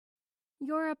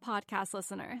You're a podcast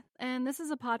listener, and this is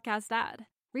a podcast ad.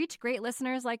 Reach great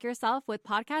listeners like yourself with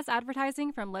podcast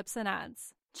advertising from Libsyn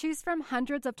Ads. Choose from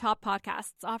hundreds of top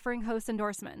podcasts offering host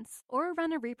endorsements, or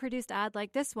run a reproduced ad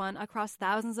like this one across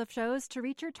thousands of shows to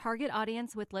reach your target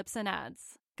audience with Libsyn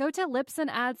Ads. Go to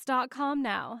libsynads.com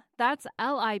now. That's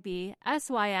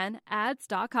LIBSYN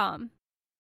ads.com.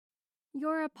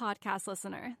 You're a podcast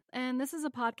listener, and this is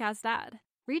a podcast ad.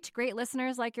 Reach great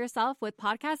listeners like yourself with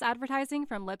podcast advertising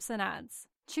from Libsyn Ads.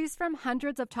 Choose from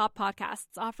hundreds of top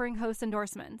podcasts offering host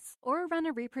endorsements, or run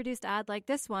a reproduced ad like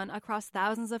this one across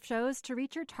thousands of shows to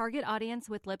reach your target audience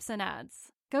with Libsyn Ads.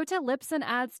 Go to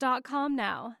libsynads.com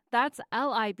now. That's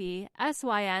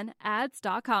LIBSYN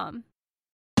ads.com.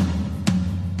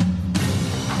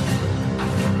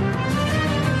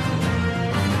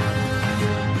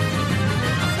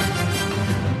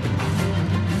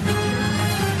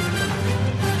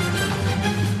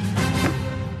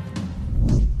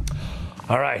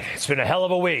 All right, it's been a hell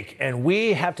of a week, and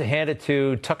we have to hand it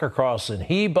to Tucker Carlson.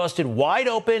 He busted wide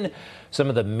open some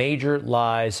of the major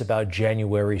lies about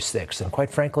January 6th. And quite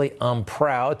frankly, I'm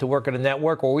proud to work at a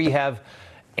network where we have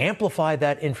amplified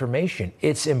that information.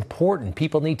 It's important.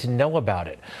 People need to know about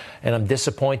it. And I'm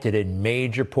disappointed in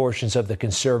major portions of the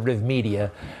conservative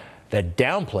media that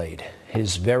downplayed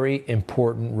his very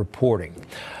important reporting.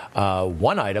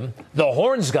 One item, the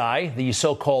Horns guy, the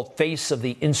so-called face of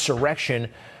the insurrection,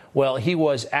 well, he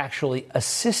was actually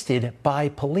assisted by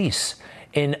police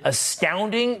in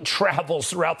astounding travels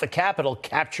throughout the Capitol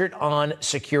captured on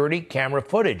security camera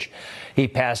footage. He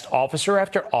passed officer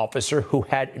after officer who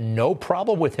had no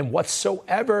problem with him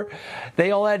whatsoever.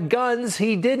 They all had guns.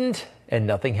 He didn't, and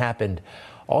nothing happened.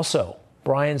 Also,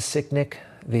 Brian Sicknick,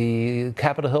 the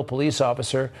Capitol Hill police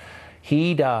officer,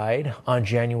 he died on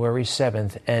January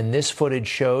 7th, and this footage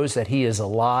shows that he is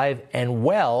alive and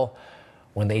well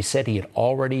when they said he had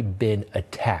already been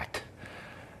attacked.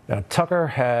 Now, Tucker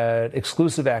had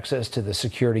exclusive access to the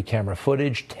security camera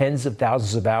footage, tens of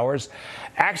thousands of hours,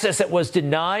 access that was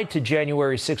denied to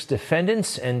January 6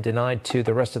 defendants and denied to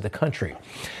the rest of the country.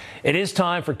 It is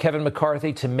time for Kevin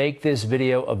McCarthy to make this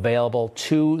video available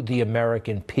to the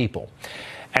American people.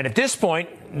 And at this point,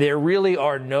 there really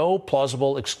are no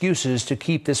plausible excuses to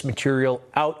keep this material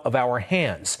out of our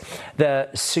hands. The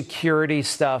security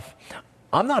stuff,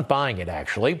 I'm not buying it,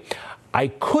 actually. I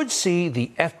could see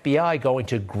the FBI going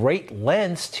to great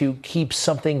lengths to keep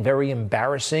something very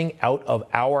embarrassing out of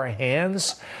our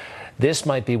hands. This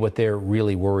might be what they're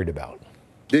really worried about.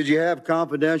 Did you have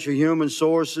confidential human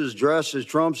sources dressed as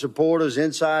Trump supporters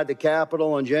inside the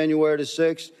Capitol on January the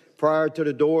 6th prior to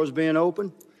the doors being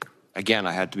open? Again,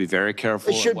 I had to be very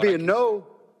careful. It should be a no.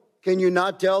 Can you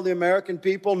not tell the American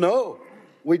people no?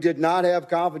 We did not have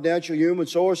confidential human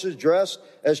sources dressed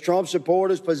as Trump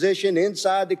supporters positioned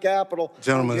inside the Capitol.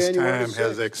 Gentleman's time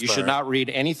has expired. You should not read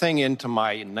anything into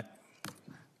my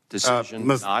decision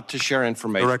not to share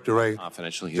information. Director Wray,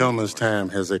 confidential human gentleman's time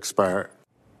has expired.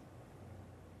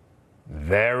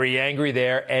 Very angry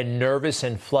there and nervous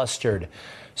and flustered.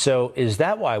 So is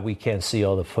that why we can't see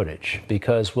all the footage?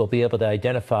 Because we'll be able to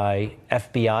identify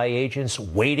FBI agents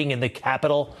waiting in the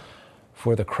Capitol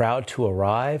for the crowd to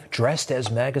arrive, dressed as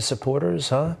MAGA supporters,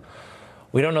 huh?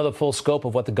 We don't know the full scope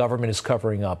of what the government is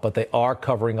covering up, but they are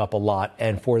covering up a lot.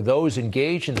 And for those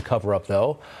engaged in the cover-up,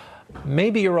 though,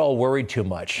 maybe you're all worried too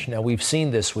much. Now, we've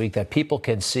seen this week that people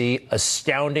can see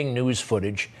astounding news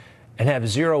footage and have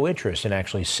zero interest in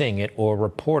actually seeing it or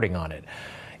reporting on it.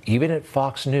 Even at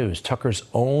Fox News, Tucker's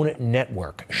own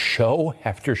network, show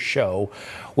after show,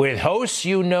 with hosts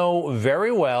you know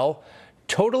very well,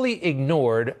 totally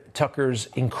ignored Tucker's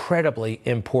incredibly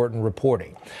important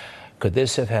reporting. Could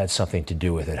this have had something to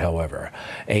do with it, however?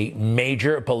 A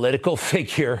major political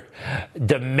figure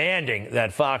demanding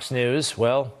that Fox News,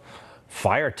 well,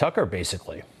 fire Tucker,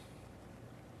 basically.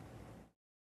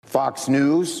 Fox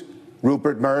News,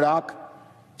 Rupert Murdoch,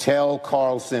 tell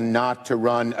Carlson not to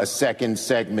run a second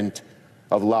segment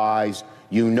of lies.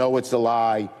 You know it's a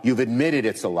lie. You've admitted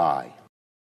it's a lie.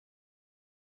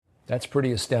 That's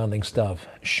pretty astounding stuff.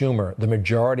 Schumer, the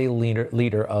majority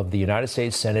leader of the United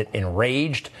States Senate,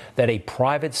 enraged that a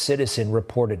private citizen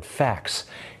reported facts.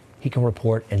 He can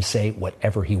report and say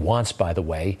whatever he wants, by the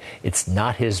way. It's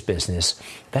not his business.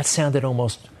 That sounded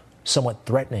almost somewhat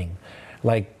threatening,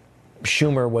 like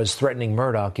Schumer was threatening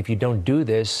Murdoch. If you don't do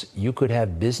this, you could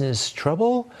have business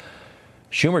trouble.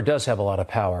 Schumer does have a lot of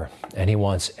power, and he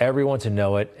wants everyone to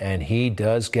know it, and he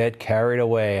does get carried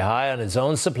away, high on his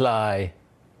own supply.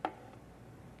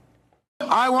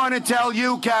 I want to tell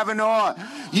you, Kavanaugh,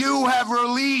 you have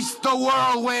released the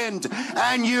whirlwind,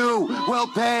 and you will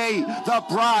pay the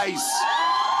price.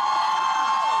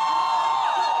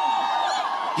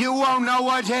 You won't know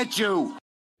what hit you.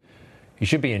 You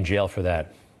should be in jail for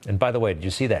that. And by the way, did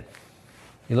you see that?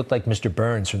 He looked like Mr.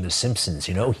 Burns from The Simpsons.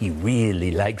 You know, he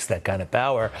really likes that kind of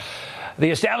power. The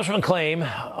establishment claim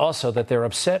also that they're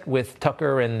upset with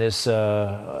Tucker and this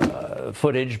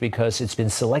footage because it's been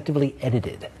selectively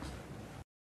edited.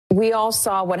 We all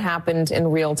saw what happened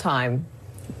in real time,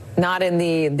 not in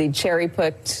the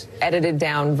cherry-picked,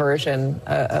 edited-down version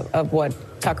of what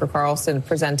Tucker Carlson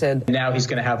presented. Now he's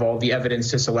going to have all the evidence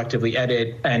to selectively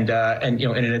edit and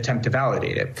in an attempt to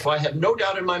validate it. I have no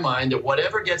doubt in my mind that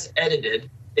whatever gets edited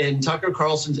in Tucker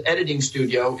Carlson's editing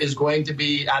studio is going to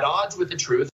be at odds with the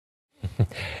truth.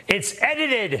 It's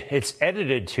edited. It's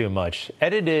edited too much.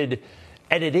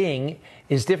 Editing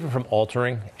is different from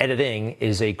altering. Editing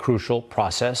is a crucial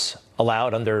process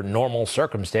allowed under normal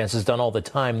circumstances, done all the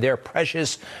time. Their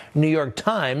precious New York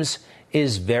Times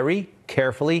is very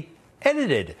carefully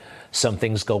edited. Some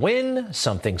things go in,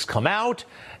 some things come out.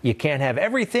 You can't have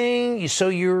everything, so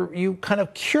you kind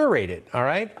of curate it, all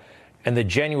right? And the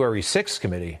January 6th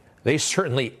committee, they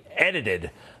certainly edited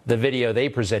the video they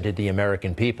presented the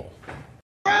American people.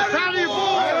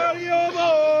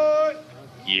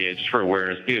 Yeah, just for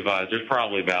awareness, be advised, there's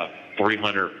probably about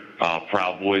 300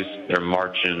 Proud Boys. They're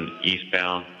marching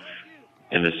eastbound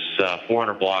in this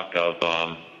 400 block of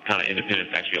kind of Independence,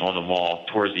 actually on the mall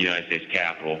towards the United States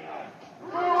Capitol.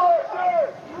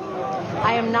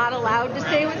 I am not allowed to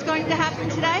say what's going to happen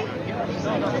today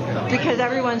because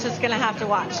everyone's just going to have to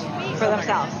watch for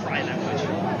themselves.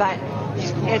 But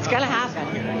it's going to happen.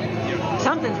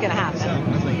 Something's going to happen.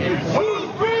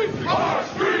 Who's free? Our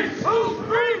streets! Who's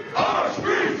free? Our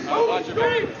streets! Who's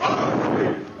free? Our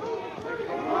streets!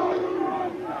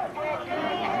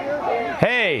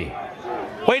 Hey,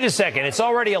 wait a second. It's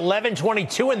already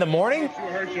 11:22 in the morning?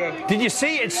 Did you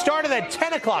see? It started at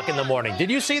 10 o'clock in the morning.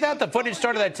 Did you see that? The footage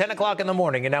started at 10 o'clock in the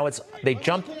morning, and now they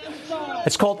jumped.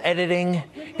 It's called editing.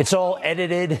 It's all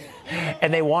edited,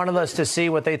 and they wanted us to see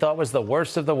what they thought was the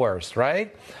worst of the worst,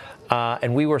 right?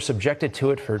 And we were subjected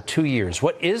to it for 2 years.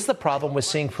 What is the problem with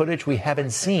seeing footage we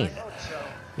haven't seen?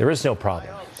 There is no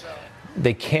problem.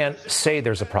 They can't say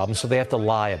there's a problem, so they have to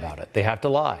lie about it. They have to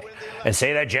lie and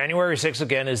say that January 6th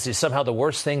again is somehow the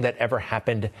worst thing that ever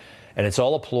happened, and it's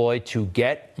all a ploy to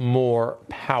get more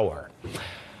power.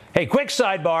 Hey, quick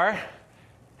sidebar.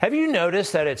 Have you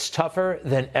noticed that it's tougher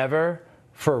than ever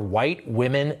for white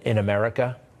women in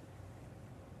America?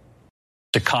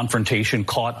 A confrontation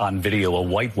caught on video, a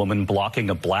white woman blocking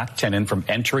a black tenant from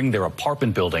entering their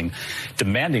apartment building,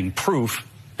 demanding proof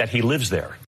that he lives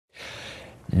there.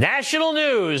 National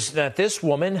news that this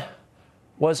woman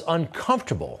was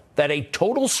uncomfortable that a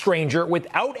total stranger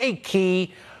without a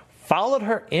key followed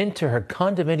her into her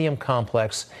condominium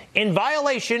complex in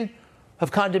violation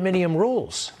of condominium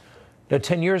rules. Now,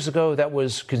 10 years ago, that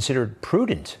was considered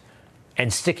prudent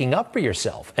and sticking up for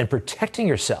yourself and protecting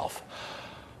yourself.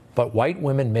 But white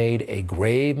women made a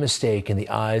grave mistake in the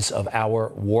eyes of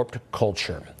our warped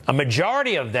culture. A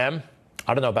majority of them,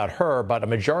 I don't know about her, but a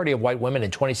majority of white women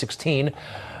in 2016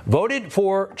 voted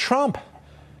for Trump.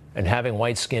 And having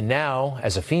white skin now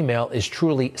as a female is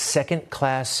truly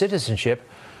second-class citizenship,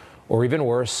 or even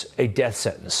worse, a death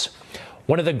sentence.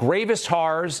 One of the gravest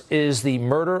horrors is the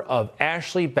murder of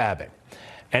Ashley Babbitt.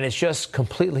 And it's just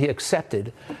completely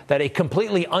accepted that a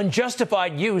completely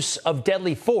unjustified use of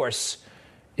deadly force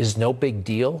is no big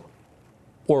deal,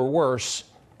 or worse,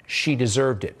 she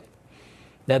deserved it.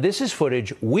 Now, this is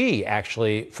footage we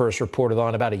actually first reported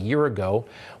on about a year ago.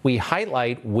 We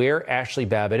highlight where Ashley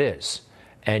Babbitt is.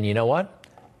 And you know what?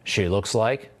 She looks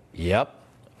like, yep,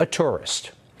 a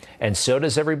tourist. And so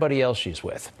does everybody else she's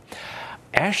with.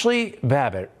 Ashley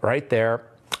Babbitt, right there,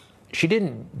 she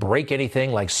didn't break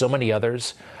anything like so many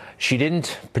others. She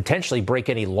didn't potentially break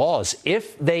any laws.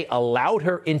 If they allowed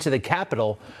her into the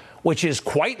Capitol, which is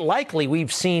quite likely,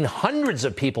 we've seen hundreds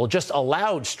of people just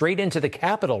allowed straight into the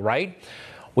Capitol, right?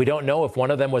 We don't know if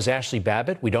one of them was Ashley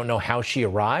Babbitt. We don't know how she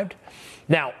arrived.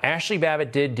 Now, Ashley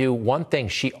Babbitt did do one thing.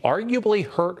 She arguably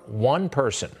hurt one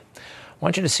person. I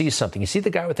want you to see something. You see the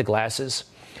guy with the glasses?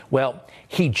 Well,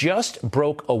 he just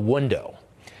broke a window.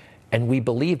 And we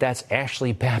believe that's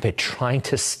Ashley Babbitt trying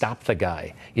to stop the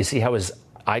guy. You see how his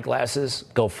eyeglasses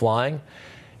go flying?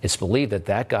 It's believed that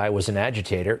that guy was an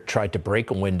agitator, tried to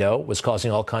break a window, was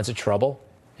causing all kinds of trouble,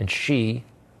 and she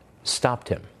stopped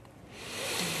him.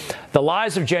 The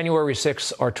lies of January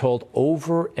 6th are told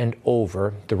over and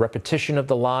over. The repetition of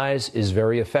the lies is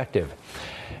very effective.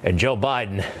 And Joe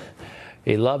Biden,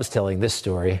 he loves telling this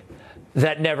story.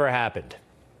 That never happened.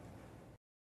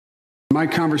 My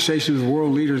conversations with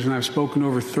world leaders, and I've spoken to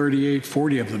over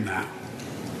 40 of them now,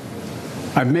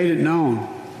 I've made it known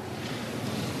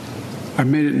I've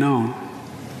made it known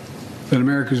that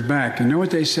America's back. And you know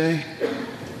what they say?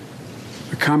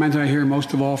 The comment I hear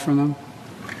most of all from them?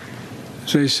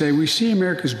 So they say, we see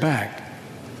America's back,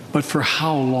 but for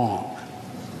how long?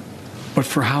 But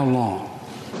for how long?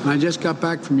 And I just got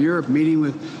back from Europe meeting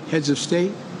with heads of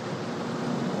state.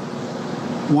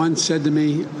 One said to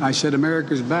me, I said,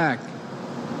 America's back.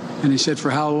 And he said,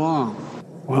 for how long?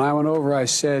 When I went over, I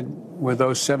said, with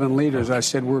those 7 leaders, I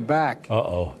said, we're back.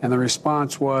 Uh-oh. And the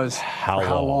response was, how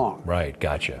long? Right,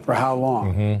 gotcha. For how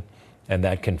long? Mm-hmm. And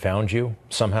that confounds you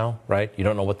somehow, right? You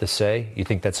don't know what to say. You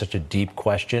think that's such a deep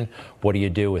question. What do you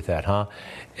do with that, huh?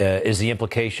 Is the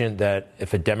implication that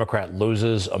if a Democrat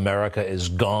loses, America is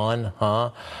gone, huh?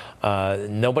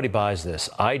 Nobody buys this.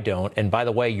 I don't. And by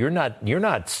the way, you're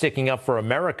not sticking up for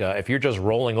America if you're just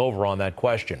rolling over on that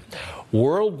question.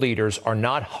 World leaders are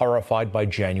not horrified by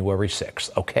January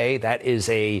 6th, okay? That's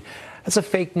a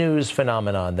fake news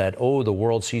phenomenon that, the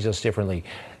world sees us differently.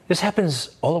 This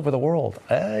happens all over the world.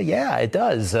 Yeah, it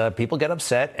does. People get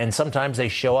upset, and sometimes they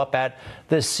show up at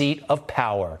the seat of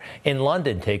power. In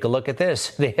London, take a look at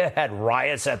this. They had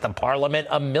riots at the parliament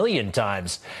 1 million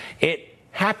times. It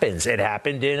happens. It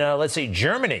happened in,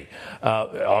 Germany,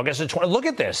 August of 20. Look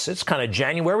at this. It's kind of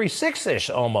January 6th-ish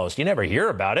almost. You never hear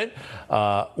about it.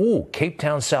 Cape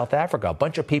Town, South Africa. A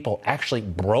bunch of people actually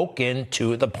broke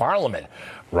into the parliament,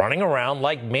 running around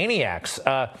like maniacs.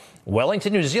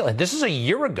 Wellington, New Zealand. This is a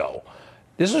year ago.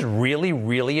 This is really,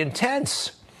 really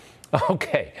intense.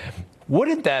 Okay.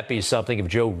 Wouldn't that be something if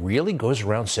Joe really goes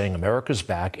around saying America's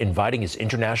back, inviting his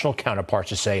international counterparts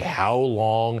to say how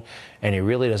long, and he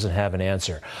really doesn't have an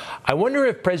answer? I wonder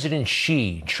if President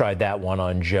Xi tried that one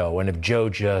on Joe, and if Joe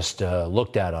just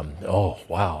looked at him. Oh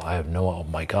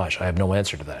my gosh, I have no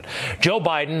answer to that. Joe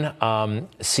Biden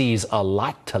sees a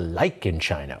lot to like in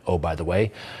China. Oh, by the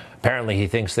way. Apparently, he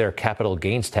thinks their capital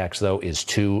gains tax, though, is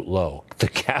too low.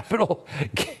 The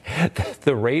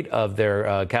rate of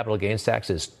their capital gains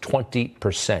tax is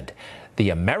 20%.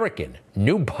 The American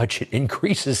new budget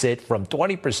increases it from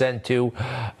 20% to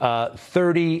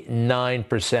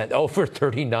 39%, over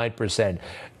 39%.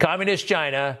 Communist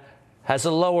China has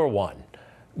a lower one.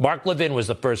 Mark Levin was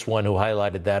the first one who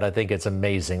highlighted that. I think it's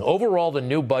amazing. Overall, the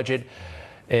new budget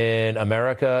in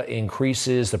America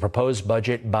increases the proposed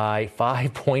budget by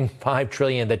 $5.5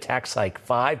 trillion. The tax hike,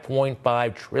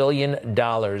 $5.5 trillion.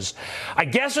 I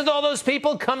guess with all those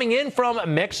people coming in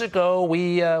from Mexico,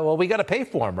 we got to pay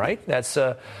for them, right? That's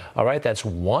all right. That's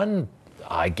one,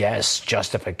 I guess,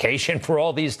 justification for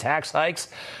all these tax hikes.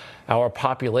 Our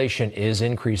population is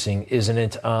increasing, isn't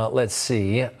it? Let's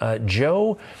see.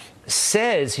 Joe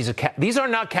says these are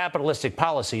not capitalistic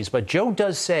policies, but Joe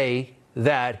does say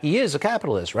that he is a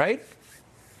capitalist, right?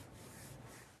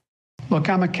 Look,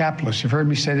 I'm a capitalist. You've heard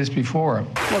me say this before.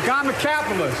 Look, I'm a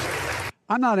capitalist.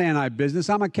 I'm not anti-business.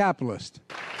 I'm a capitalist.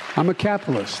 I'm a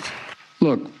capitalist.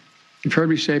 Look, you've heard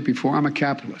me say it before. I'm a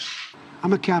capitalist.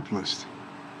 I'm a capitalist.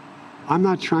 I'm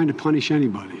not trying to punish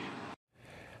anybody.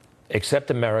 Except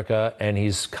America, and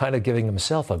he's kind of giving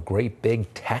himself a great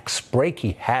big tax break.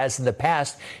 He has in the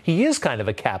past. He is kind of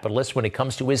a capitalist when it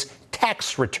comes to his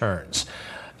tax returns.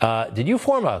 Did you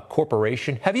form a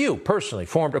corporation? Have you personally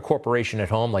formed a corporation at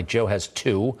home, like Joe has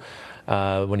 2,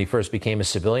 when he first became a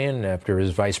civilian after his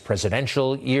vice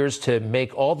presidential years, to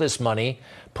make all this money,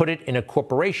 put it in a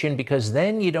corporation, because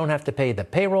then you don't have to pay the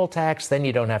payroll tax, then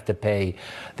you don't have to pay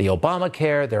the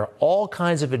Obamacare. There are all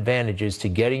kinds of advantages to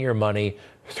getting your money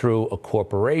through a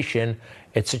corporation.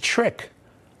 It's a trick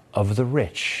of the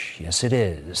rich. Yes, it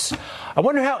is. I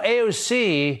wonder how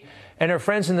AOC and her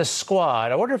friends in the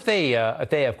squad, I wonder if they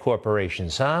have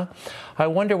corporations, huh? I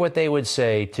wonder what they would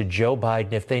say to Joe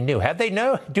Biden if they knew.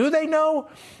 Do they know?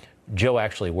 Joe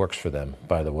actually works for them,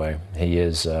 by the way. He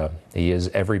is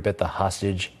every bit the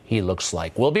hostage he looks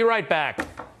like. We'll be right back.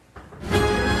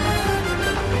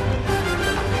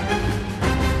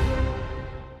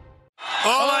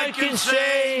 All I can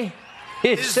say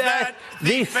is that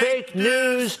the fake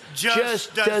news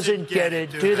just doesn't get it,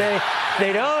 do they?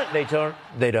 They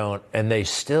don't. And they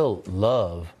still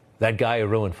love that guy who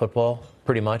ruined football,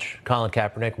 pretty much, Colin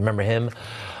Kaepernick. Remember him?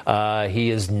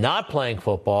 He is not playing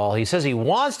football. He says he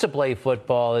wants to play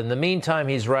football. In the meantime,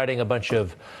 he's writing a bunch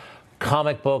of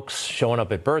comic books, showing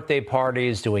up at birthday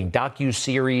parties, doing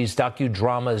docu-series,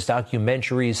 docudramas,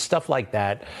 documentaries, stuff like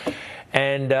that.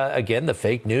 And again, the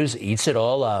fake news eats it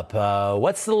all up.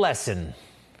 What's the lesson?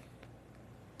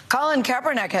 Colin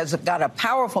Kaepernick has got a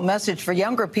powerful message for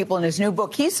younger people in his new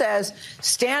book. He says,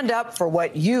 stand up for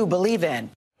what you believe in.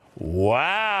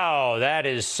 Wow, that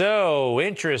is so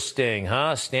interesting,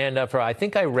 huh? Stand up for, I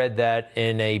think I read that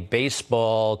in a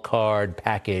baseball card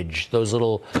package, those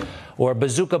little, or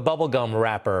bazooka bubblegum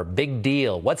wrapper. Big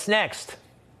deal. What's next?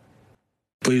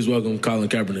 Please welcome Colin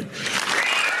Kaepernick.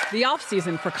 The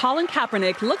offseason for Colin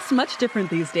Kaepernick looks much different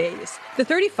these days. The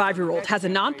 35-year-old has a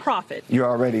nonprofit. You're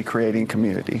already creating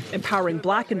community. Empowering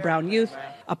Black and brown youth,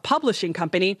 a publishing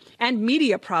company, and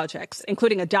media projects,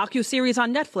 including a docuseries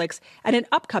on Netflix and an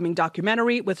upcoming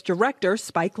documentary with director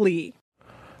Spike Lee.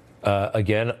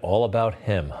 Again, all about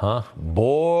him, huh?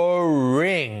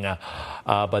 Boring.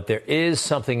 But there is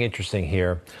something interesting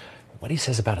here. What he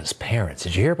says about his parents.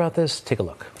 Did you hear about this? Take a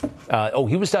look.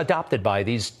 He was adopted by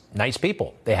these nice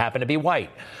people. They happen to be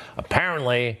white.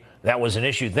 Apparently, that was an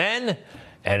issue then,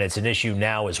 and it's an issue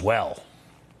now as well.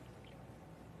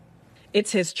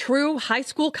 It's his true high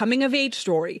school coming-of-age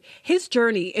story, his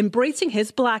journey embracing his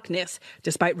Blackness,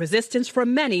 despite resistance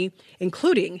from many,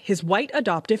 including his white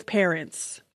adoptive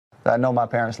parents. I know my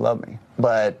parents love me,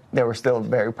 but there were still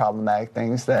very problematic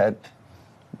things that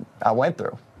I went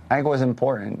through. I think it was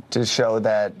important to show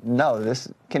that, no, this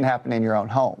can happen in your own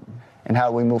home, and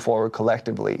how we move forward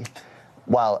collectively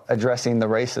while addressing the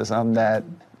racism that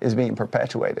is being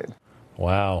perpetuated.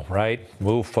 Wow, right?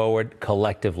 Move forward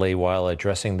collectively while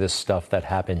addressing this stuff that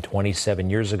happened 27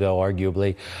 years ago,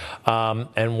 arguably.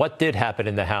 And what did happen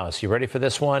in the House? You ready for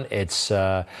this one? It's,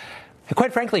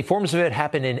 quite frankly, forms of it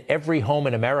happen in every home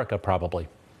in America, probably.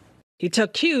 He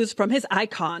took cues from his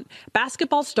icon,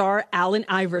 basketball star Allen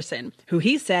Iverson, who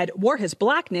he said wore his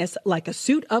Blackness like a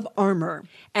suit of armor.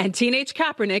 And teenage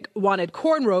Kaepernick wanted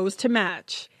cornrows to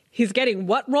match. He's getting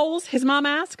what roles, his mom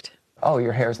asked? Oh,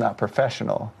 your hair's not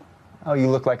professional. Oh, you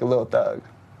look like a little thug.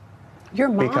 Your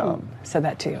mom said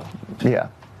that to you. Yeah.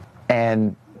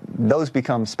 And those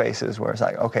become spaces where it's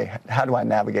like, okay, how do I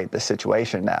navigate this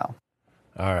situation now?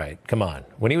 All right, come on.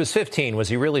 When he was 15, was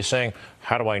he really saying,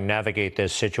 how do I navigate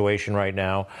this situation right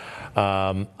now?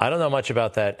 I don't know much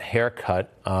about that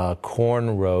haircut,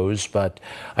 cornrows, but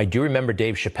I do remember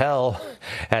Dave Chappelle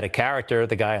had a character,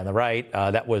 the guy on the right,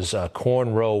 that was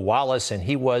Cornrow Wallace, and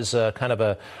he was kind of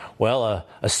a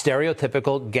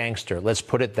stereotypical gangster, let's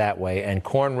put it that way, and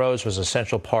cornrows was an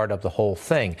essential part of the whole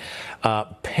thing.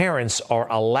 Parents are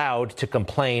allowed to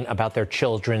complain about their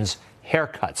children's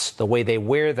haircuts, the way they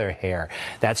wear their hair.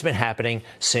 That's been happening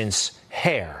since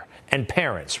hair and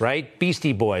parents, right?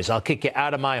 Beastie Boys, I'll kick you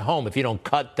out of my home if you don't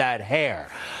cut that hair.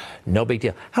 No big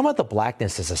deal. How about the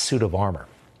Blackness as a suit of armor?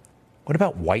 What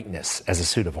about whiteness as a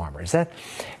suit of armor? Is that?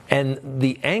 And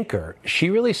the anchor, she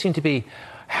really seemed to be,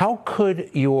 how could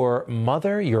your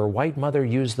mother, your white mother,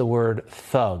 use the word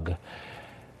thug?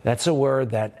 That's a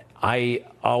word that I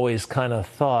always kind of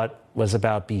thought was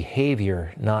about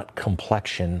behavior, not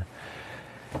complexion.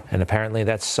 And apparently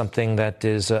that's something that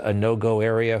is a no-go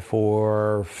area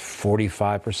for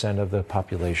 45% of the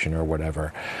population or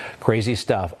whatever. Crazy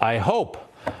stuff. I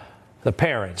hope the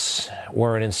parents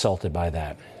weren't insulted by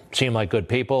that. Seem like good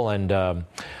people, and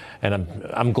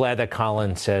I'm glad that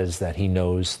Colin says that he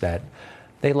knows that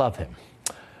they love him.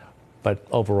 But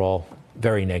overall,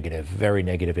 very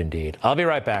negative indeed. I'll be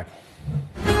right back.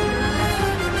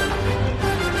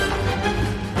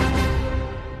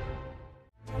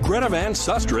 Greta Van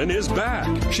Susteren is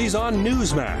back. She's on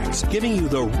Newsmax, giving you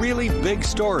the really big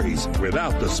stories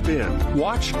without the spin.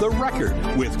 Watch The Record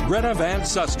with Greta Van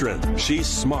Susteren. She's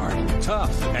smart,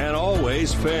 tough, and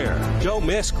always fair. Don't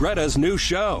miss Greta's new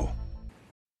show.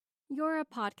 You're a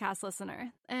podcast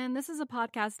listener, and this is a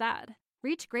podcast ad.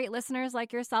 Reach great listeners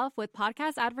like yourself with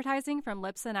podcast advertising from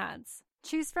Libsyn Ads.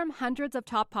 Choose from hundreds of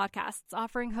top podcasts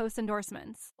offering host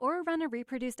endorsements, or run a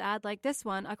reproduced ad like this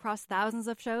one across thousands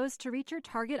of shows to reach your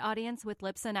target audience with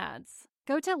Libsyn Ads.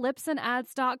 Go to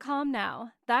libsynads.com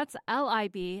now. That's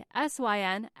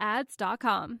LIBSYN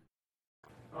ads.com.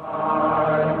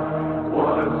 I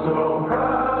was so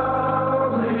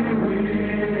proudly we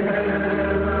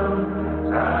hailed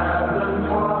at the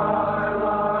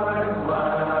twilight's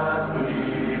last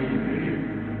gleaming.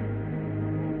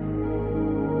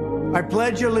 I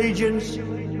pledge allegiance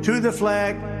to the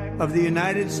flag of the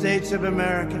United States of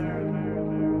America.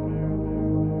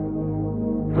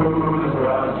 Whose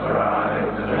broad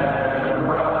stripes and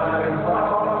bright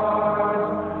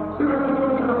stars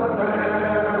through the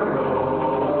perilous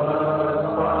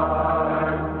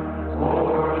fight,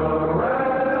 o'er the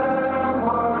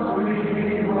ramparts we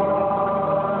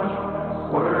watch,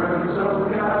 words of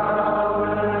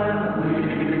gallantly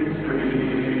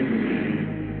streaming.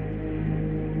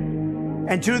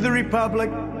 And to the republic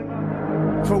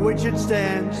for which it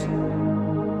stands, and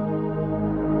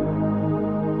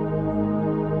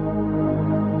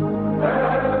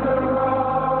the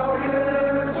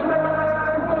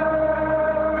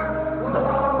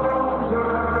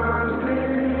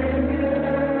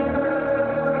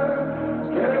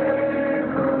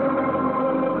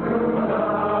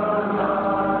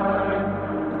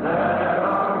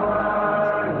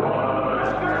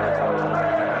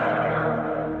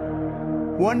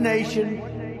one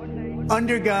nation,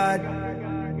 under God.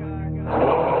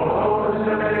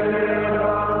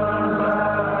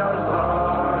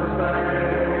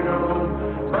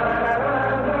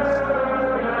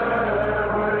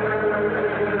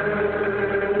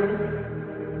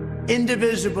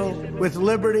 Indivisible, with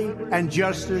liberty and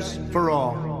justice for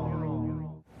all.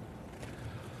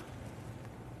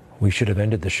 We should have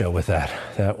ended the show with that.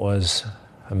 That was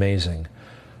amazing.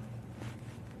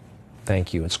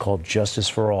 Thank you. It's called Justice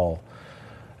for All.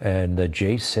 And the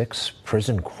J6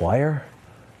 Prison Choir,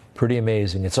 pretty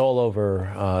amazing. It's all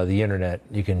over the internet.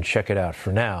 You can check it out.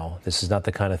 For now, this is not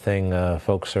the kind of thing a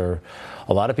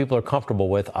lot of people are comfortable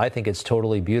with. I think it's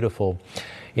totally beautiful.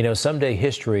 You know, someday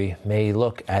history may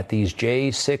look at these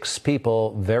J6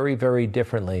 people very, very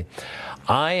differently.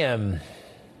 I am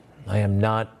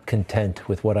not content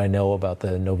with what I know about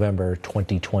the November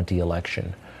 2020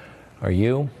 election. Are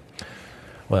you?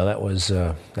 Well, that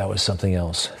was something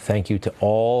else. Thank you to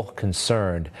all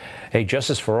concerned. Hey,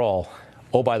 Justice for All,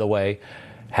 oh, by the way,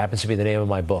 happens to be the name of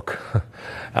my book.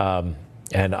 And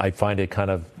I find it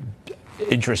kind of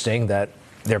interesting that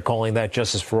they're calling that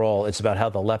Justice for All. It's about how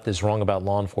the left is wrong about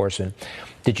law enforcement.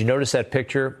 Did you notice that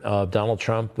picture of Donald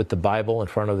Trump with the Bible in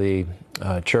front of the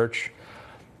church?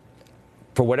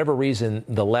 For whatever reason,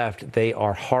 the left, they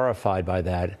are horrified by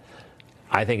that.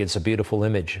 I think it's a beautiful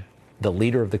image. The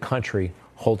leader of the country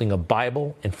holding a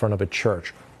Bible in front of a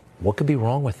church. What could be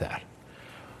wrong with that?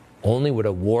 Only would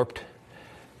a warped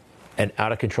and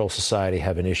out-of-control society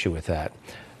have an issue with that.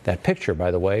 That picture,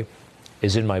 by the way,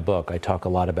 is in my book. I talk a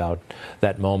lot about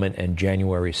that moment and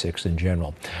January 6th in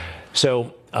general.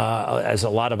 So, as a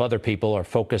lot of other people are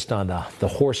focused on the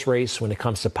horse race when it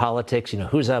comes to politics, you know,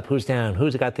 who's up, who's down,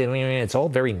 who's got the... It's all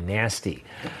very nasty.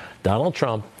 Donald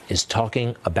Trump is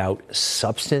talking about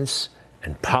substance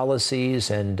and policies,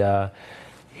 and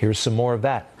here's some more of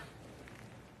that.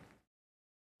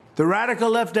 The radical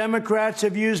left Democrats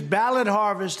have used ballot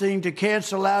harvesting to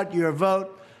cancel out your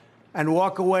vote and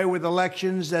walk away with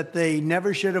elections that they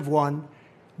never should have won.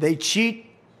 They cheat,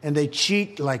 and they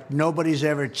cheat like nobody's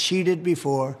ever cheated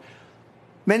before.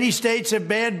 Many states have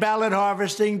banned ballot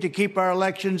harvesting to keep our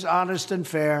elections honest and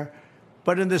fair.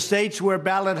 But in the states where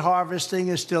ballot harvesting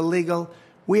is still legal,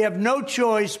 we have no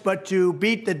choice but to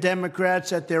beat the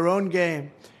Democrats at their own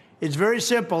game. It's very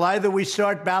simple. Either we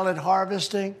start ballot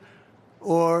harvesting,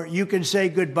 or you can say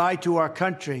goodbye to our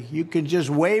country. You can just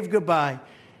wave goodbye,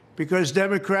 because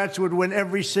Democrats would win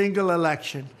every single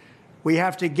election. We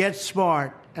have to get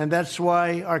smart, and that's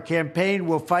why our campaign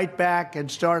will fight back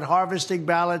and start harvesting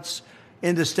ballots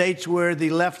in the states where the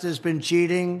left has been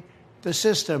cheating the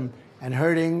system and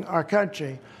hurting our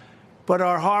country. But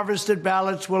our harvested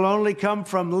ballots will only come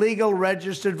from legal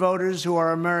registered voters who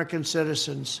are American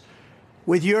citizens.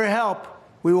 With your help,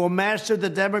 we will master the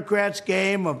Democrats'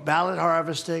 game of ballot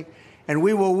harvesting, and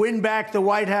we will win back the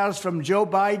White House from Joe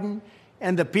Biden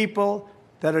and the people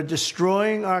that are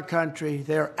destroying our country.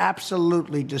 They're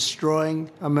absolutely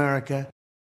destroying America.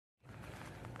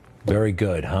 Very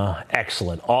good, huh?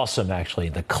 Excellent. Awesome, actually.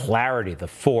 The clarity, the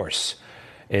force.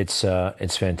 It's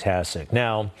fantastic.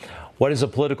 Now, what is the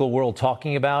political world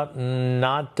talking about?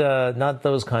 Not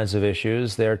those kinds of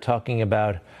issues. They're talking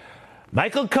about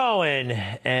Michael Cohen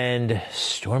and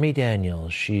Stormy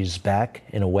Daniels. She's back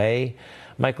in a way.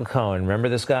 Michael Cohen, remember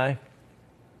this guy?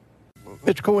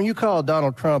 Mr. Cohen, you called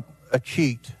Donald Trump a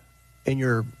cheat in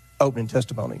your opening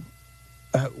testimony.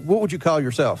 What would you call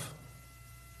yourself?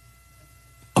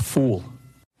 A fool.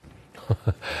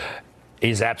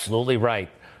 He's absolutely right.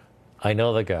 I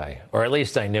know the guy, or at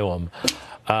least I knew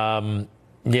him.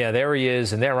 Yeah, there he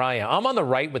is, and there I am. I'm on the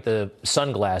right with the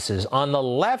sunglasses. On the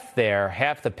left there,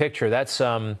 half the picture, that's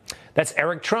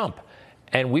Eric Trump.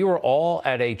 And we were all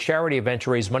at a charity event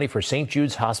to raise money for St.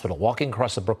 Jude's Hospital, walking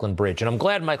across the Brooklyn Bridge. And I'm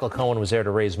glad Michael Cohen was there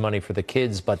to raise money for the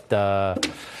kids, but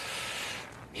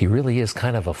he really is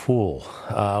kind of a fool.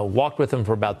 Walked with him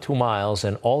for about 2 miles,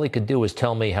 and all he could do was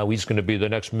tell me how he's going to be the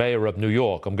next mayor of New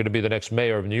York. I'm going to be the next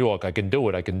mayor of New York. I can do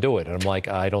it. I can do it. And I'm like,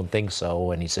 I don't think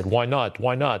so. And he said, why not?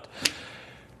 Why not?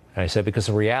 And I said, because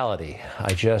of reality.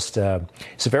 He's a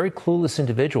very clueless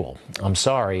individual. I'm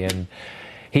sorry. And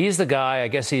he's the guy, I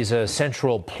guess he's a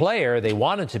central player they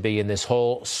wanted to be in this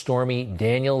whole Stormy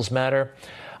Daniels matter.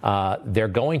 They're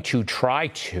going to try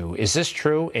to, is this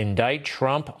true, indict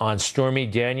Trump on Stormy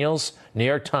Daniels? New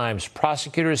York Times,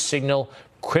 prosecutors signal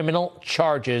criminal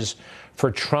charges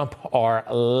for Trump are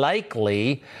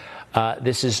likely.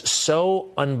 This is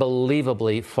so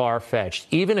unbelievably far-fetched.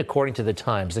 Even according to the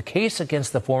Times, the case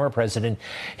against the former president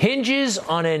hinges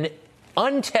on an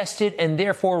untested and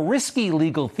therefore risky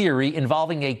legal theory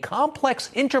involving a complex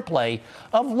interplay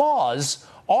of laws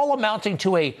all amounting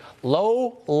to a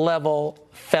low-level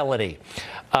felony.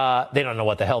 They don't know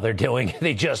what the hell they're doing.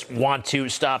 They just want to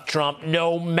stop Trump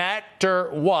no matter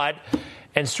what.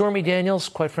 And Stormy Daniels,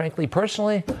 quite frankly,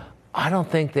 personally, I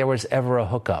don't think there was ever a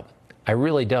hookup. I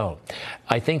really don't.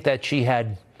 I think that she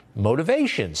had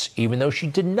motivations, even though she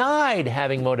denied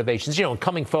having motivations,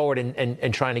 coming forward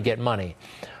and trying to get money.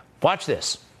 Watch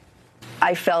this.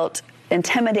 I felt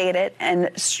intimidated and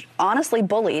honestly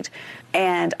bullied,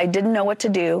 and I didn't know what to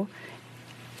do.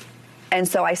 And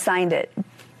so I signed it,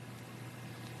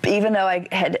 even though I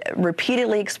had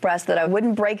repeatedly expressed that I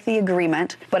wouldn't break the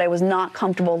agreement, but I was not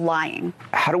comfortable lying.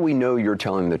 How do we know you're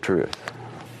telling the truth?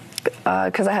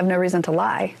 Because I have no reason to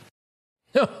lie.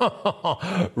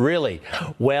 Really?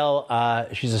 Well,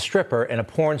 she's a stripper and a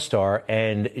porn star,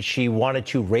 and she wanted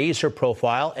to raise her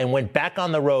profile and went back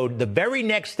on the road the very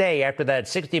next day after that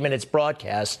 60 Minutes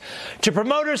broadcast to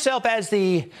promote herself as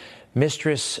the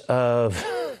mistress of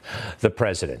the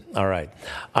president. All right.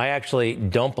 I actually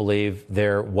don't believe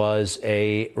there was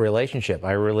a relationship.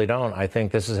 I really don't. I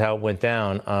think this is how it went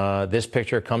down. This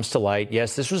picture comes to light.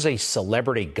 Yes, this was a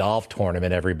celebrity golf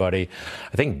tournament, everybody.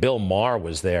 I think Bill Maher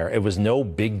was there. It was no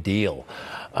big deal.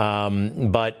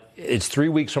 But it's 3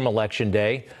 weeks from Election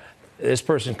Day. This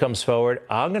person comes forward.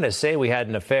 I'm going to say we had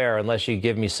an affair unless you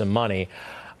give me some money.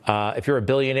 If you're a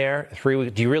billionaire, 3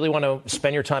 weeks, do you really want to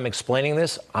spend your time explaining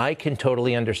this? I can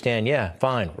totally understand. Yeah,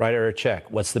 fine. Write her a check.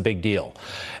 What's the big deal?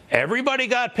 Everybody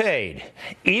got paid,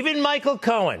 even Michael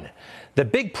Cohen. The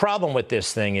big problem with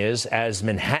this thing is, as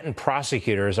Manhattan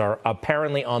prosecutors are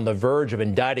apparently on the verge of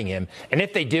indicting him, and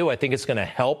if they do, I think it's going to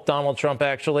help Donald Trump,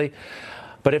 actually.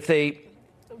 But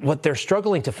what they're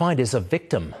struggling to find is a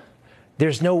victim.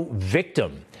 There's no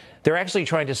victim. They're actually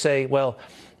trying to say, well,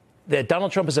 that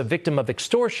Donald Trump is a victim of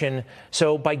extortion.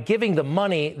 So by giving the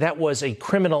money, that was a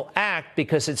criminal act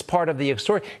because it's part of the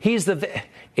extortion.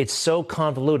 It's so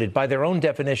convoluted by their own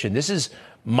definition. This is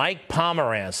Mike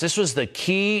Pomerantz. This was the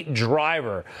key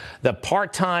driver, the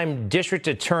part-time district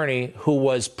attorney who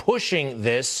was pushing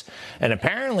this. And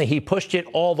apparently he pushed it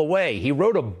all the way. He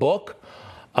wrote a book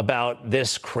about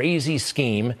this crazy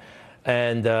scheme.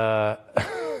 And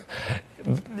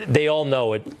they all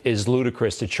know it is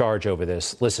ludicrous to charge over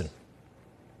this. Listen.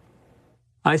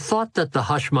 I thought that the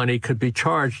hush money could be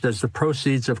charged as the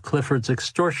proceeds of Clifford's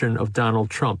extortion of Donald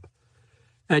Trump.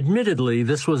 Admittedly,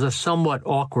 this was a somewhat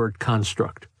awkward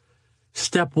construct.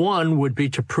 Step one would be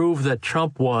to prove that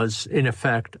Trump was, in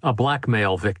effect, a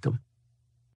blackmail victim.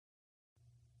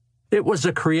 It was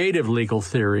a creative legal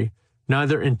theory,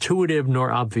 neither intuitive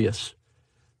nor obvious.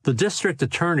 The district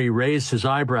attorney raised his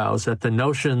eyebrows at the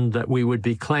notion that we would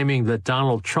be claiming that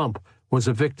Donald Trump was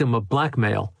a victim of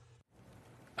blackmail.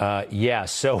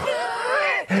 So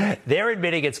they're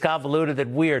admitting it's convoluted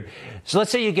and weird. So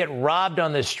let's say you get robbed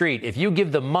on the street. If you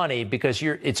give the money because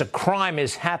it's a crime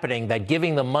is happening, that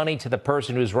giving the money to the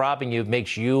person who's robbing you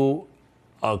makes you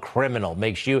a criminal,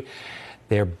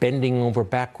 they're bending over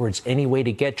backwards anyway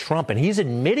to get Trump. And he's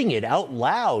admitting it out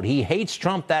loud. He hates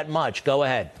Trump that much. Go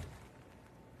ahead.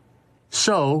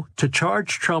 So, to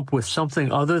charge Trump with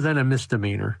something other than a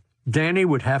misdemeanor, Danny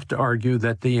would have to argue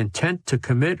that the intent to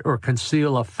commit or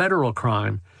conceal a federal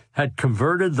crime had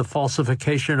converted the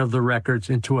falsification of the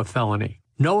records into a felony.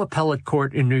 No appellate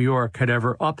court in New York had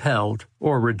ever upheld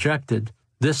or rejected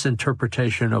this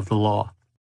interpretation of the law.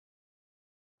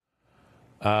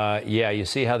 You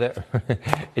see how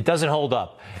it doesn't hold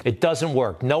up. It doesn't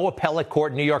work. No appellate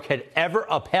court in New York had ever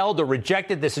upheld or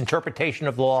rejected this interpretation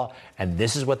of the law. And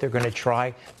this is what they're going to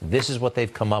try. This is what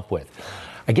they've come up with.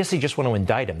 I guess they just want to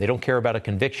indict him. They don't care about a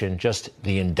conviction. Just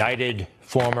the indicted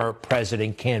former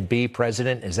president can't be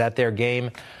president. Is that their game?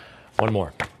 One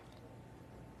more.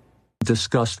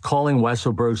 Discussed calling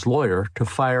Weisselberg's lawyer to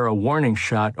fire a warning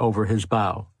shot over his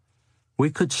bow. We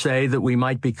could say that we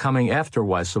might be coming after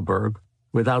Weisselberg,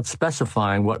 without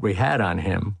specifying what we had on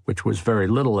him, which was very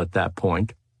little at that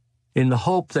point, in the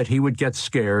hope that he would get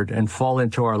scared and fall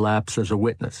into our laps as a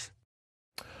witness.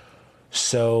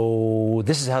 So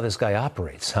this is how this guy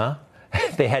operates, huh?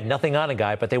 They had nothing on a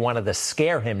guy, but they wanted to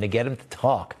scare him to get him to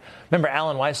talk. Remember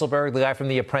Alan Weisselberg, the guy from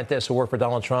The Apprentice who worked for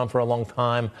Donald Trump for a long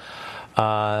time,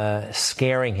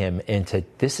 scaring him into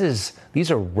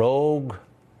these are rogue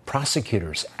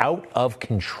prosecutors out of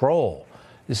control.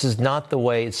 This is not the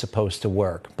way it's supposed to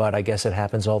work, but I guess it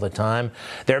happens all the time.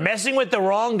 They're messing with the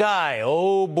wrong guy.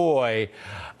 Oh, boy.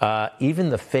 Even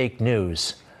the fake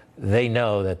news, they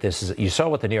know that this is... You saw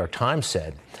what the New York Times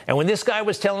said. And when this guy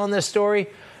was telling this story,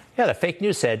 the fake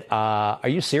news said, are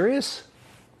you serious?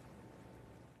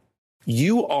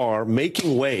 You are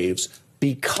making waves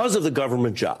because of the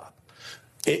government job.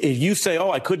 if you say,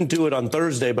 oh, I couldn't do it on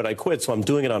Thursday, but I quit, so I'm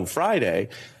doing it on Friday,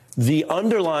 the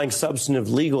underlying substantive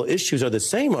legal issues are the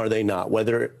same, are they not?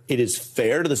 Whether it is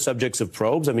fair to the subjects of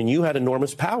probes. I mean, you had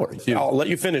enormous power. I'll let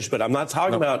you finish, but I'm not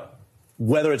talking about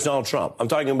whether it's Donald Trump. I'm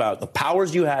talking about the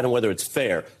powers you had and whether it's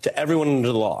fair to everyone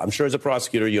under the law. I'm sure as a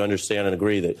prosecutor you understand and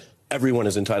agree that everyone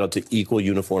is entitled to equal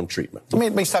uniform treatment.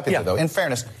 Let me stop you there, though. In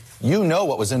fairness, you know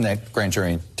what was in that grand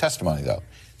jury testimony, though.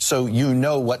 So you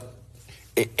know what...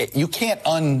 you can't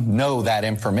unknow that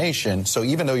information. So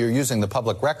even though you're using the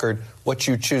public record, what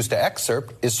you choose to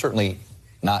excerpt is certainly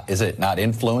not, is it not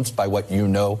influenced by what you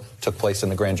know took place in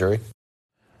the grand jury?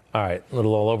 All right, a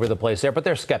little all over the place there, but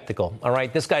they're skeptical. All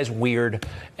right, this guy's weird,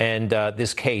 and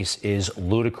this case is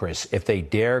ludicrous. If they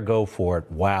dare go for it,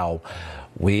 wow,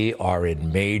 we are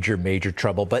in major, major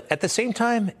trouble. But at the same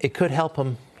time, it could help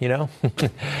him, you know.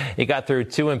 He got through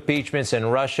 2 impeachments in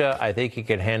Russia. I think he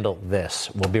can handle this.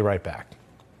 We'll be right back.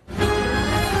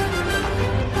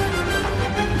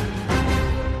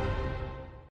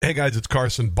 Hey guys, it's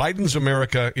Carson. Biden's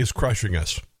America is crushing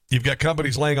us. You've got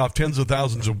companies laying off tens of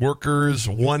thousands of workers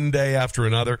one day after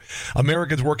another.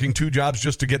 Americans working 2 jobs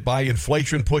just to get by.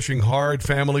 Inflation pushing hard.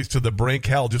 Families to the brink.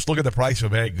 Hell, just look at the price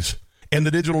of eggs. And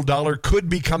the digital dollar could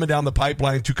be coming down the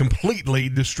pipeline to completely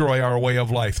destroy our way of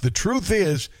life. The truth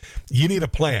is, you need a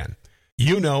plan.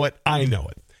 You know it. I know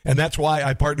it. And that's why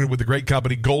I partnered with the great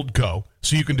company Goldco,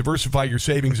 so you can diversify your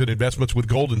savings and investments with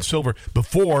gold and silver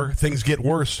before things get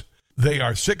worse. They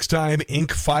are 6-time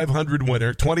Inc. 500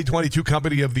 winner, 2022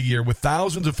 Company of the Year with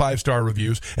thousands of 5-star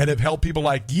reviews, and have helped people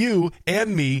like you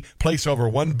and me place over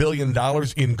 $1 billion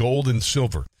in gold and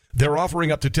silver. They're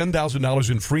offering up to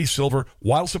 $10,000 in free silver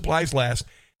while supplies last,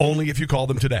 only if you call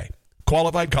them today.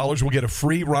 Qualified callers will get a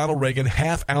free Ronald Reagan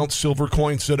half-ounce silver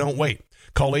coin, so don't wait.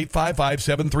 Call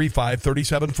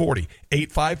 855-735-3740.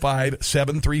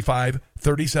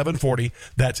 855-735-3740.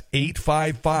 That's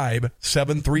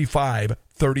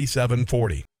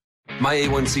 855-735-3740. My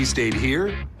A1C stayed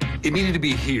here. It needed to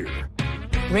be here.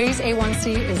 Ray's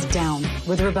A1C is down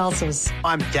with Rybelsus.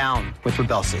 I'm down with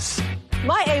Rybelsus.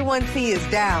 My A1C is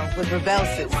down with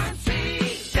Rybelsus.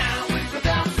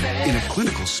 In a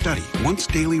clinical study, once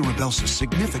daily Rybelsus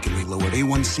significantly lowered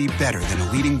A1C better than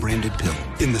a leading branded pill.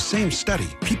 In the same study,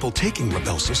 people taking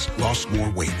Rybelsus lost more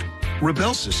weight.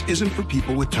 Rybelsus isn't for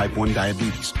people with type 1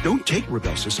 diabetes. Don't take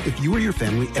Rybelsus if you or your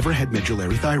family ever had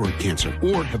medullary thyroid cancer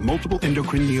or have multiple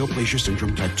endocrine neoplasia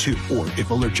syndrome type 2 or if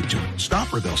allergic to it. Stop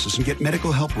Rybelsus and get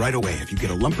medical help right away if you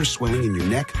get a lump or swelling in your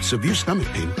neck, severe stomach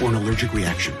pain, or an allergic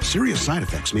reaction. Serious side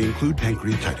effects may include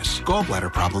pancreatitis.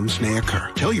 Gallbladder problems may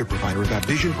occur. Tell your provider about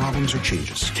vision problems or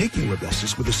changes. Taking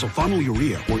Rybelsus with a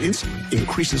sulfonylurea or insulin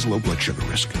increases low blood sugar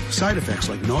risk. Side effects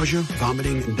like nausea,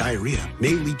 vomiting, and diarrhea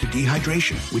may lead to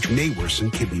dehydration, which may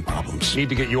worsen kidney problems. Need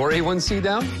to get your A1C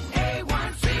down?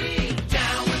 A1C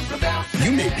down with Rybelsus.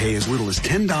 You may pay as little as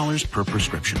 $10 per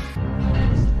prescription.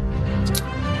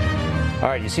 All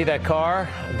right, you see that car?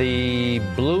 The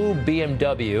blue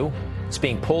BMW. It's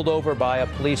being pulled over by a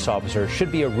police officer.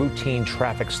 Should be a routine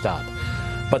traffic stop.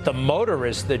 But the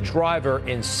motorist, the driver,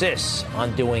 insists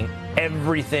on doing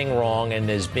everything wrong and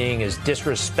is being as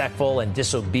disrespectful and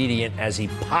disobedient as he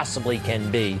possibly can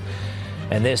be.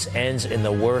 And this ends in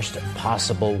the worst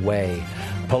possible way.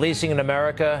 Policing in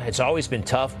America, it's always been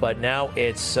tough, but now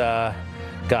it's, is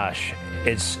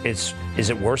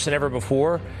it worse than ever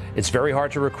before? It's very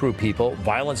hard to recruit people.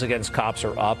 Violence against cops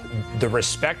are up. The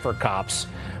respect for cops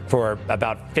for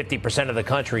about 50% of the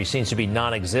country seems to be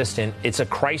non-existent. It's a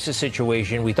crisis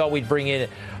situation. We thought we'd bring in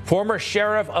former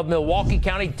sheriff of Milwaukee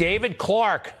County, David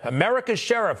Clarke, America's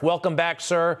sheriff. Welcome back,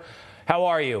 sir. How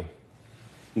are you?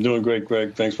 I'm doing great,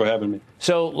 Greg. Thanks for having me.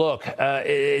 So, look,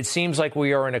 it seems like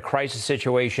we are in a crisis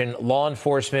situation. Law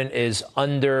enforcement is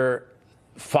under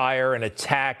fire and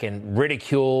attack and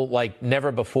ridicule like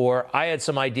never before. I had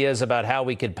some ideas about how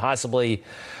we could possibly,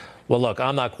 well, look,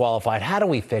 I'm not qualified. How do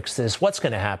we fix this? What's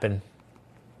going to happen?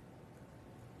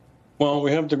 Well,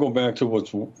 we have to go back to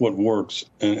what works.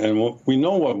 And we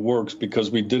know what works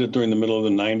because we did it during the middle of the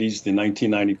 90s, the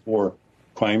 1994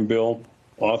 crime bill,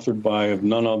 authored by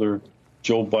none other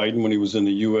Joe Biden when he was in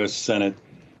the U.S. Senate.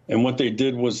 And what they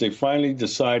did was they finally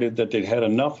decided that they'd had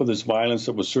enough of this violence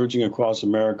that was surging across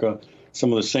America,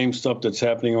 some of the same stuff that's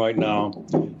happening right now.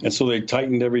 And so they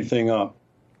tightened everything up.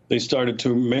 They started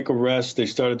to make arrests. They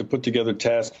started to put together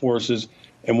task forces.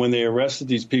 And when they arrested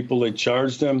these people, they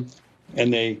charged them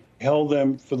and they held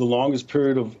them for the longest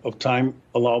period of time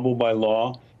allowable by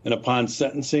law. And upon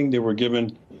sentencing, they were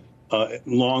given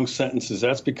long sentences.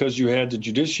 That's because you had the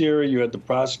judiciary, you had the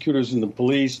prosecutors and the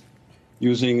police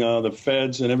using the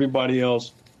feds and everybody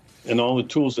else and all the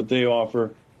tools that they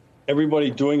offer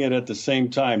everybody doing it at the same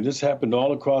time. This happened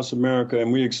all across America,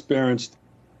 and we experienced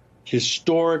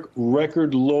historic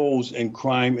record lows in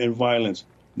crime and violence.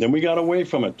 Then we got away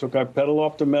from it, took our pedal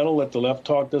off the metal, let the left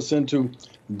talk us into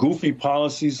goofy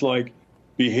policies like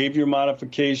behavior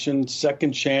modification,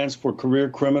 second chance for career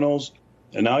criminals.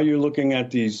 And now you're looking at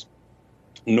these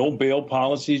no bail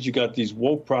policies. You got these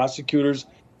woke prosecutors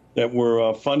that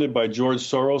were funded by George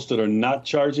Soros that are not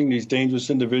charging these dangerous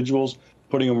individuals,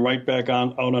 putting them right back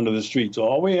out onto the streets. So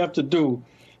all we have to do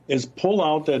is pull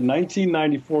out that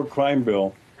 1994 crime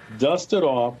bill, dust it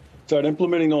off, start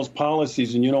implementing those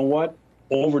policies. And you know what?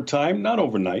 Over time, not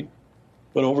overnight,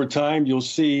 but over time, you'll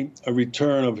see a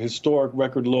return of historic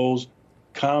record lows,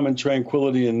 calm and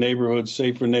tranquility in neighborhoods,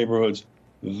 safer neighborhoods.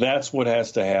 That's what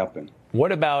has to happen.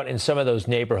 What about in some of those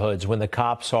neighborhoods when the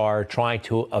cops are trying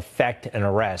to effect an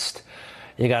arrest?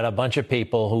 You got a bunch of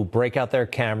people who break out their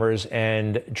cameras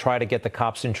and try to get the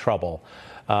cops in trouble,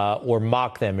 or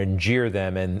mock them and jeer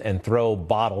them and throw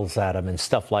bottles at them and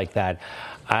stuff like that.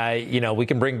 We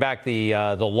can bring back the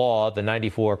law, the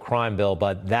 94 crime bill,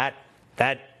 but that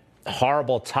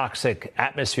horrible, toxic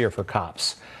atmosphere for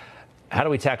cops. How do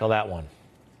we tackle that one?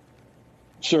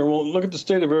 Sure. Well, look at the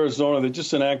state of Arizona. They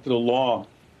just enacted a law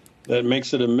that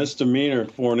makes it a misdemeanor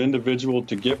for an individual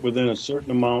to get within a certain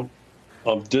amount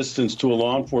of distance to a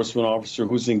law enforcement officer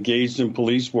who's engaged in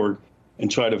police work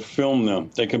and try to film them.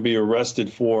 They can be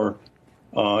arrested for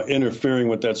interfering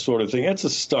with that sort of thing. It's a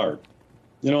start.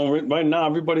 Right now,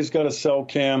 everybody's got a cell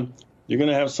cam. You're going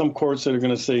to have some courts that are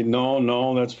going to say,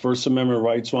 no, that's First Amendment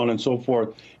rights, so on and so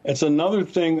forth. It's another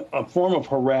thing, a form of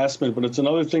harassment, but it's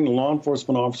another thing the law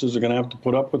enforcement officers are going to have to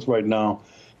put up with right now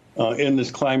in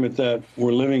this climate that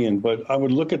we're living in. But I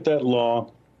would look at that law,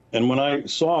 and when I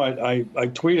saw it, I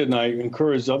tweeted and I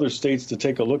encouraged other states to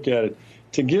take a look at it,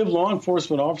 to give law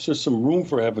enforcement officers some room,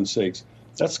 for heaven's sakes.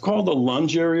 That's called the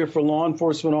lunge area for law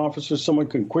enforcement officers. Someone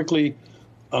can quickly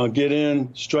get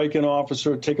in, strike an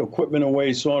officer, take equipment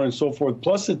away, so on and so forth.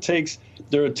 Plus, it takes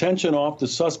their attention off the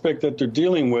suspect that they're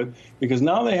dealing with, because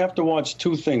now they have to watch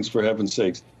two things, for heaven's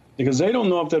sakes, because they don't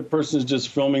know if that person is just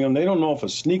filming them. They don't know if a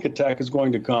sneak attack is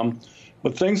going to come.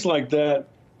 But things like that,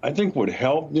 I think, would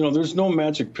help. There's no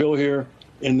magic pill here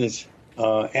in this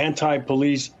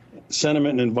anti-police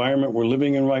sentiment and environment we're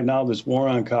living in right now, this war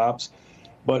on cops.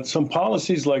 But some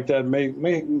policies like that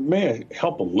may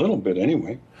help a little bit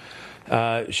anyway.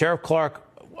 Sheriff Clark,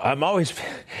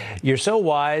 you're so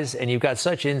wise and you've got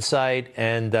such insight,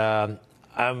 and I'm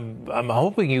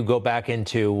hoping you go back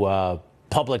into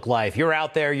public life. You're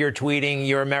out there, you're tweeting,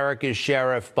 you're America's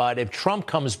sheriff, but if Trump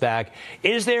comes back,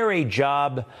 is there a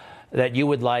job that you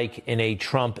would like in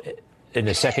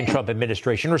the second Trump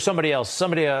administration, or some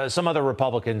other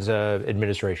Republican's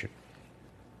administration?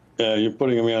 Yeah, you're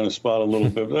putting me on the spot a little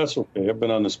bit, but that's okay. I've been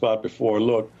on the spot before.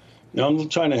 Look, I'm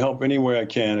trying to help any way I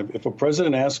can. If a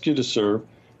president asks you to serve,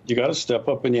 you got to step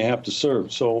up and you have to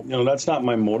serve. So, that's not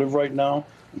my motive right now.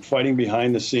 I'm fighting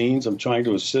behind the scenes. I'm trying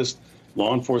to assist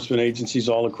law enforcement agencies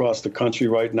all across the country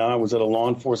right now. I was at a law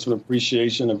enforcement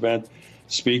appreciation event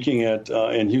speaking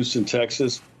in Houston,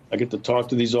 Texas. I get to talk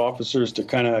to these officers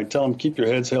I tell them, keep your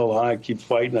heads held high, keep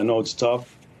fighting. I know it's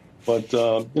tough, but,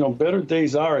 better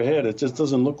days are ahead. It just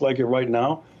doesn't look like it right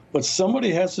now. But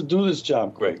somebody has to do this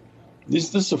job, Greg.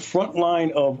 This is the front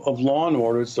line of law and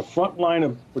order. It's the front line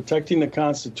of protecting the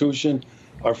Constitution,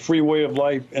 our free way of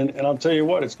life. And I'll tell you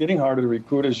what, it's getting harder to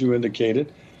recruit, as you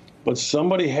indicated. But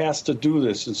somebody has to do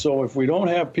this. And so if we don't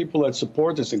have people that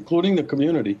support this, including the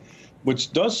community,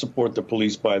 which does support the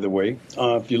police, by the way,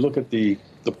 if you look at the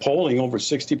polling, over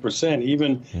 60%,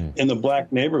 even in the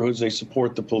black neighborhoods, they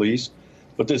support the police.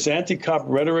 But this anti-cop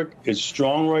rhetoric is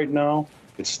strong right now.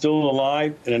 It's still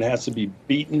alive, and it has to be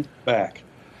beaten back.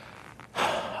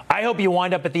 I hope you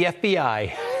wind up at the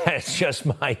FBI. That's just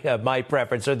my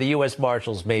preference, or the U.S.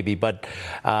 Marshals maybe, but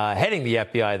heading the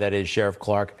FBI, that is, Sheriff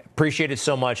Clark. Appreciate it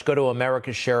so much. Go to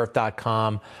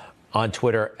americasheriff.com, on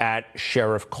Twitter at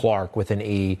Sheriff Clark with an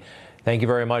E. Thank you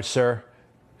very much, sir,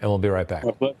 and we'll be right back.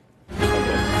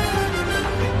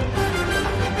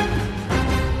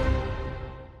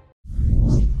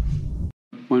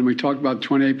 When we talked about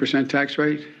 28% tax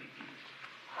rate,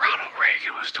 Ronald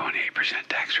Reagan was 28%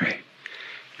 tax rate.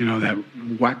 That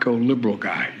wacko liberal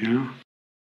guy,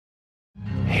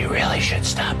 He really should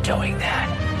stop doing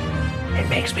that. It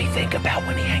makes me think about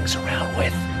when he hangs around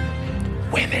with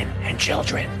women and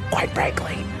children. Quite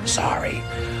frankly, sorry.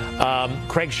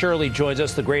 Craig Shirley joins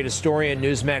us, the great historian,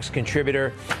 Newsmax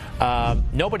contributor.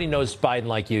 Nobody knows Biden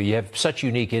like you. You have such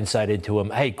unique insight into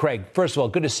him. Hey, Craig, first of all,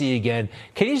 good to see you again.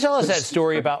 Can you tell us that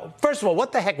story about, first of all,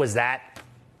 what the heck was that?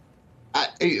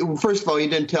 First of all, you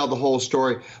didn't tell the whole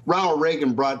story. Ronald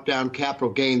Reagan brought down capital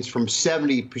gains from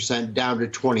 70% down to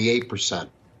 28%.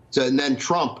 So, and then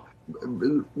Trump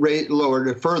lowered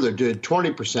it further to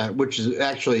 20%, which is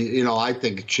actually, I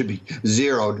think it should be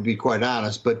 0, to be quite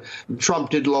honest. But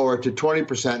Trump did lower it to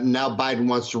 20%, and now Biden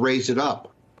wants to raise it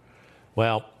up.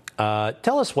 Well,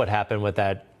 tell us what happened with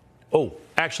that. Oh,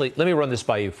 actually, let me run this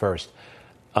by you first.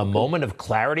 A moment of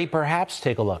clarity, perhaps?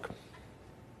 Take a look.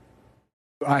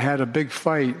 I had a big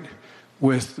fight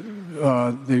with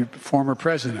the former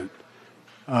president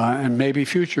and maybe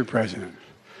future president.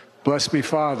 Bless me,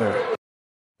 Father.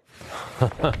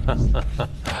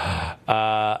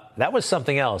 That was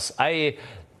something else.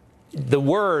 The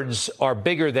words are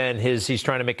bigger than he's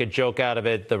trying to make a joke out of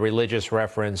it, the religious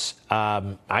reference.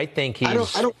 I think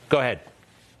he's... Go ahead.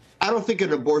 I don't think an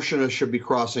abortionist should be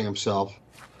crossing himself.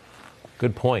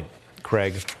 Good point,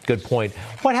 Craig. Good point.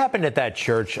 What happened at that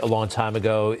church a long time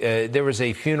ago? There was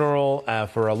a funeral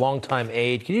for a longtime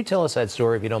aide. Can you tell us that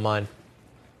story, if you don't mind?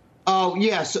 Oh,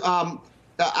 yes. I've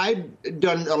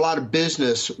done a lot of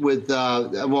business with,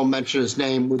 I won't mention his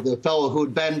name, with the fellow who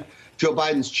had been Joe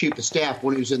Biden's chief of staff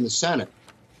when he was in the Senate.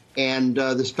 And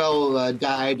this fellow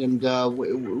died, and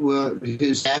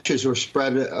his ashes were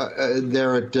spread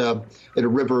there at a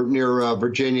river near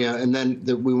Virginia. And then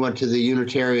we went to the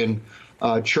Unitarian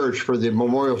church for the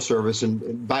memorial service, and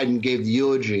Biden gave the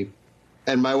eulogy.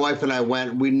 And my wife and I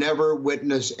went. We never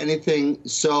witnessed anything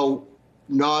so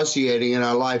nauseating in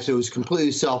our lives. It was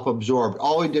completely self-absorbed.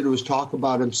 All he did was talk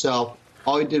about himself.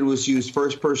 All he did was use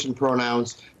first-person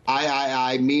pronouns.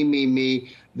 I,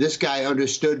 me. This guy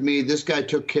understood me. This guy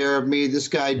took care of me. This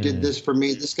guy did this for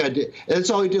me. This guy did. And that's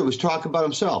all he did was talk about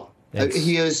himself.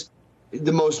 He is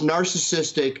the most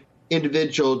narcissistic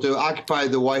individual to occupy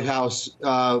the White House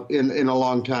in a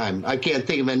long time. I can't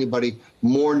think of anybody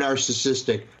more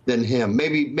narcissistic than him.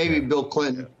 Maybe Bill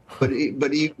Clinton, but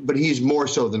he's more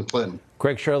so than Clinton.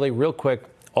 Craig Shirley, real quick,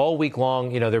 all week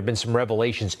long, there have been some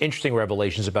revelations, interesting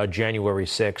revelations about January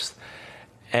 6th.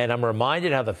 And I'm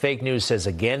reminded how the fake news says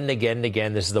again and again and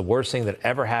again, this is the worst thing that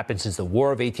ever happened since the War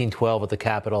of 1812 at the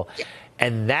Capitol.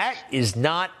 And that is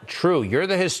not true. You're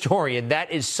the historian. That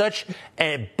is such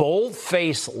a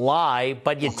bold-faced lie,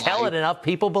 but you tell it enough,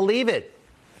 people believe it.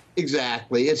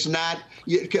 Exactly. It's not.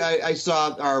 I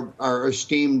saw our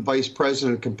esteemed vice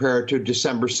president compare it to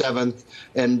December 7th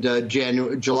and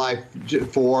July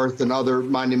 4th and other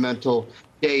monumental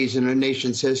days in a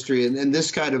nation's history. And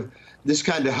this kind of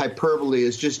hyperbole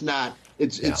is just not.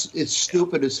 It's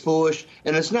stupid. It's foolish,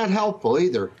 and it's not helpful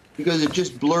either, because it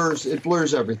just blurs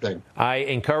everything. I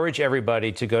encourage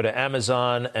everybody to go to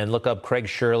Amazon and look up Craig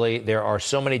Shirley. There are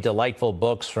so many delightful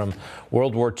books from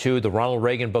World War II. The Ronald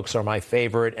Reagan books are my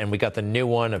favorite, and we got the new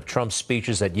one of Trump's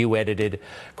speeches that you edited.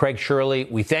 Craig Shirley,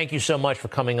 we thank you so much for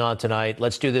coming on tonight.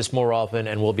 Let's do this more often,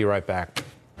 and we'll be right back.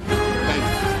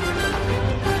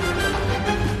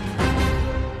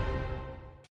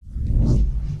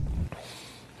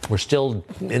 We're still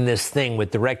in this thing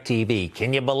with DirecTV.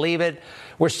 Can you believe it?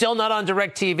 We're still not on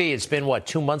DirecTV. It's been,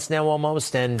 2 months now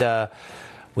almost, and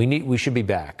we should be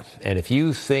back. And if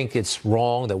you think it's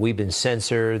wrong that we've been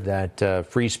censored, that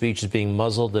free speech is being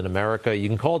muzzled in America, you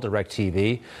can call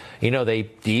DirecTV. They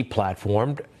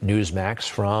deplatformed Newsmax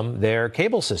from their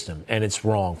cable system, and it's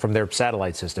wrong, from their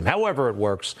satellite system. However it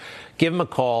works, give them a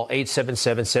call,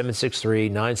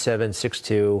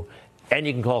 877-763-9762. And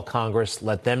you can call Congress,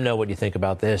 let them know what you think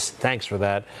about this. Thanks for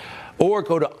that. Or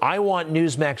go to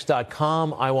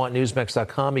iwantnewsmax.com,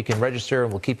 iwantnewsmax.com. You can register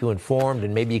and we'll keep you informed,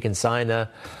 and maybe you can sign a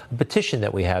petition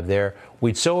that we have there.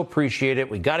 We'd so appreciate it.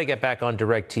 We got to get back on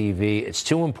DirecTV. It's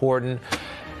too important.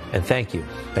 And thank you.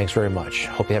 Thanks very much.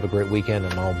 Hope you have a great weekend,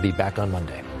 and I'll be back on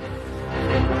Monday.